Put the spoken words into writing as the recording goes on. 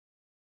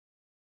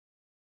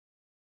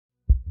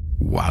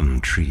One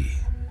tree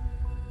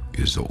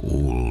is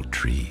all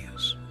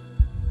trees.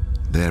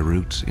 Their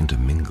roots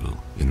intermingle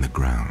in the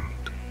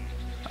ground.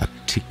 A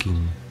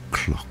ticking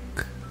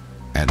clock,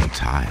 and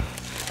time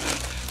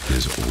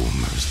is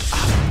almost up.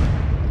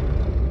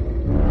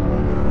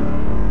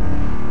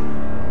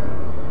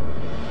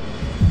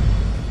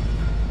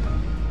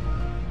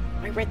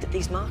 I read that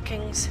these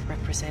markings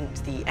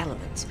represent the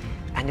elements,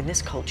 and in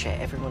this culture,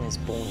 everyone is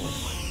born with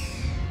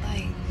one.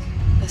 Like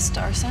the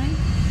star sign?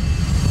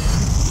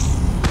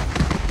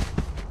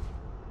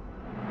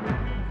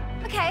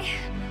 Okay,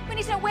 we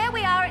need to know where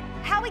we are,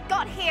 how we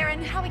got here,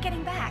 and how we're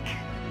getting back.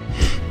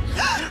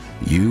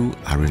 You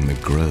are in the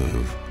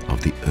grove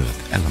of the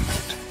earth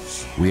element.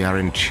 We are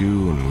in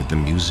tune with the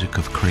music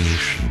of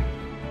creation.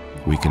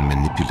 We can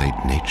manipulate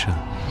nature,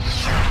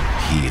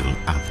 heal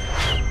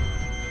others.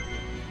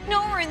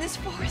 Nowhere in this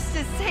forest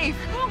is safe.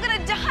 We're all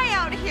gonna die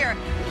out here.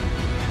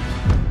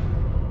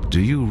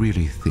 Do you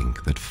really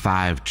think that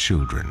 5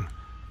 children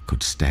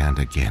could stand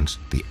against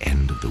the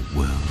end of the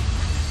world?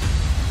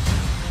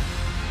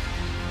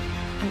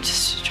 I'm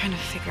just trying to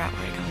figure out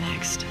where to go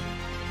next.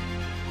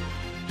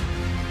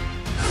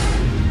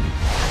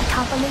 I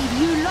can't believe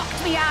you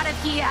locked me out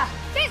of here.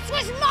 This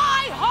was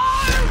my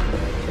home!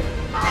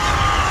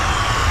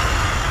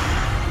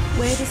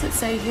 Where does it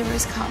say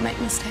heroes can't make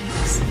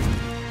mistakes?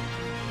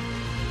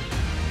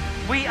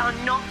 We are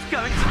not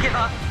going to give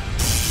up.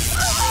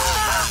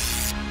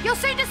 You'll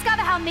soon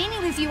discover how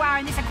meaningless you are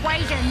in this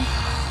equation.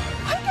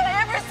 How can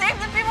I ever save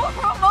the people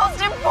who are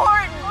most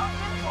important?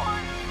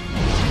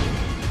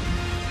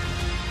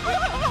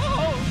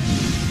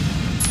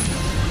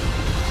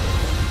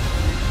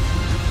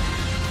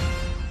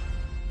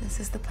 This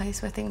is the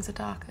place where things are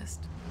darkest.